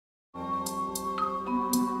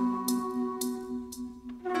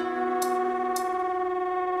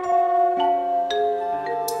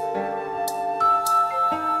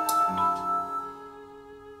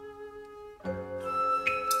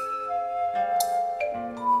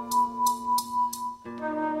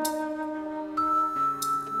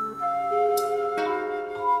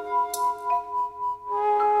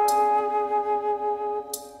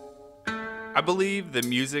I believe that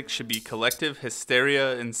music should be collective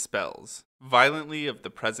hysteria and spells, violently of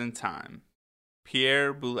the present time.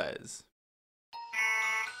 Pierre Boulez.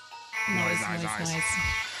 Noise.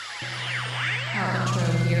 Our intro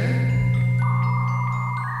here.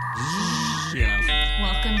 Yeah.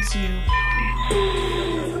 Welcome to...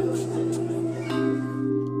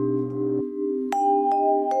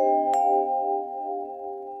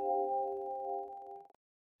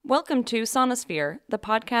 Welcome to Sonosphere, the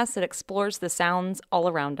podcast that explores the sounds all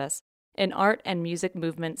around us, in art and music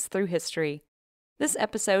movements through history. This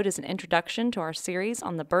episode is an introduction to our series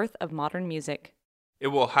on the birth of modern music. It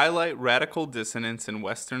will highlight radical dissonance in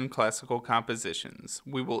Western classical compositions.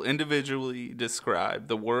 We will individually describe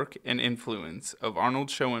the work and influence of Arnold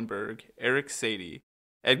Schoenberg, Erik Satie,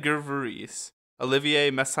 Edgar Varese,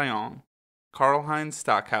 Olivier Messiaen, Karlheinz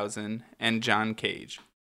Stockhausen, and John Cage.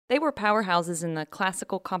 They were powerhouses in the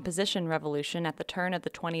classical composition revolution at the turn of the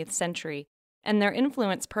 20th century, and their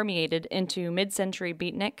influence permeated into mid-century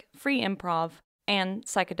beatnik, free improv, and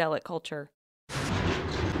psychedelic culture.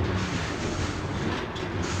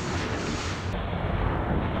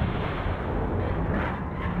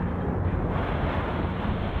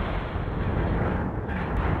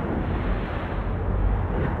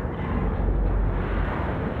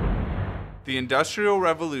 The Industrial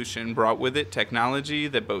Revolution brought with it technology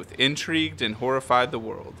that both intrigued and horrified the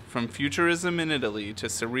world. From futurism in Italy to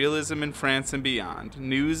surrealism in France and beyond,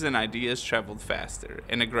 news and ideas traveled faster,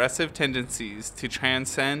 and aggressive tendencies to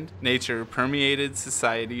transcend nature permeated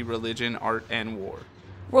society, religion, art, and war.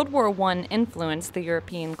 World War I influenced the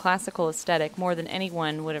European classical aesthetic more than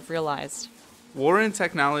anyone would have realized. War and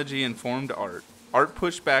technology informed art. Art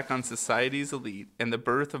pushed back on society's elite, and the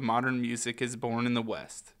birth of modern music is born in the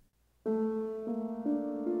West.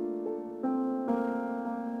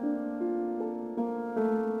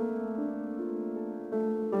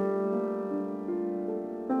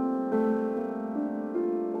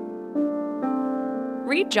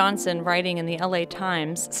 Reed Johnson, writing in the LA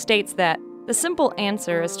Times, states that the simple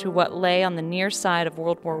answer as to what lay on the near side of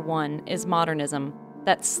World War I is modernism,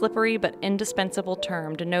 that slippery but indispensable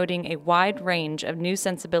term denoting a wide range of new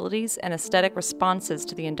sensibilities and aesthetic responses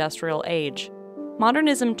to the industrial age.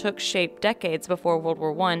 Modernism took shape decades before World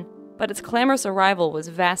War I, but its clamorous arrival was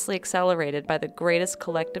vastly accelerated by the greatest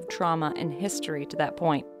collective trauma in history to that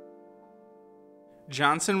point.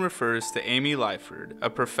 Johnson refers to Amy Lyford, a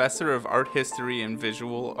professor of art history and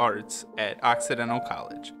visual arts at Occidental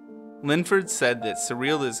College. Linford said that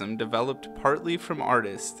surrealism developed partly from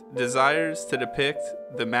artists' desires to depict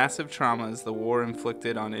the massive traumas the war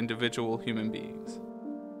inflicted on individual human beings.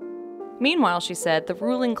 Meanwhile, she said, the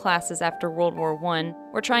ruling classes after World War I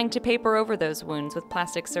were trying to paper over those wounds with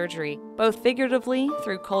plastic surgery, both figuratively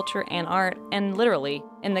through culture and art, and literally,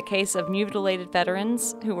 in the case of mutilated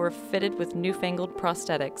veterans who were fitted with newfangled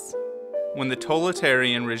prosthetics. When the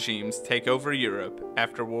totalitarian regimes take over Europe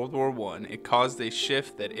after World War I, it caused a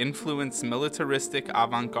shift that influenced militaristic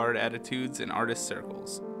avant-garde attitudes in artist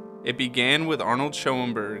circles. It began with Arnold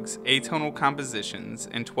Schoenberg's atonal compositions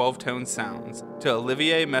and 12-tone sounds, to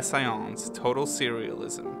Olivier Messiaen's total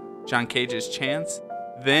serialism, John Cage's chants,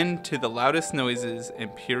 then to the loudest noises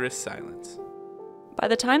and purest silence. By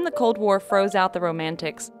the time the Cold War froze out the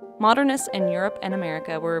Romantics, modernists in Europe and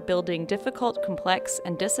America were building difficult, complex,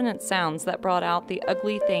 and dissonant sounds that brought out the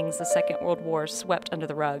ugly things the Second World War swept under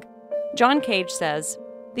the rug. John Cage says,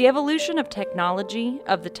 "The evolution of technology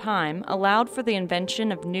of the time allowed for the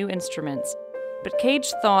invention of new instruments, but Cage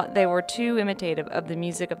thought they were too imitative of the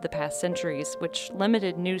music of the past centuries, which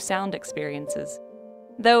limited new sound experiences.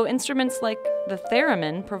 Though instruments like the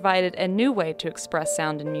theremin provided a new way to express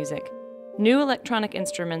sound in music, new electronic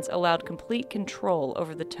instruments allowed complete control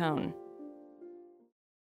over the tone."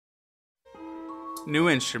 New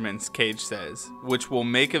instruments, Cage says, which will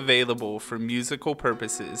make available for musical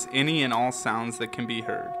purposes any and all sounds that can be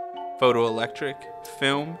heard, photoelectric,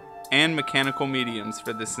 film, and mechanical mediums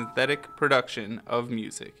for the synthetic production of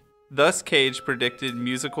music. Thus, Cage predicted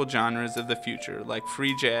musical genres of the future like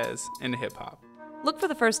free jazz and hip-hop. Look for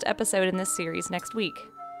the first episode in this series next week.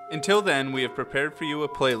 Until then, we have prepared for you a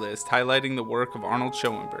playlist highlighting the work of Arnold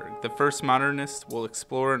Schoenberg, the first modernist we'll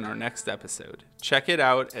explore in our next episode. Check it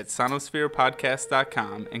out at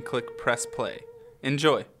sonospherepodcast.com and click press play.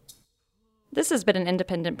 Enjoy! This has been an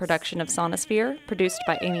independent production of Sonosphere, produced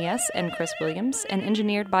by Amy S. and Chris Williams, and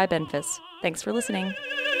engineered by Benfis. Thanks for listening.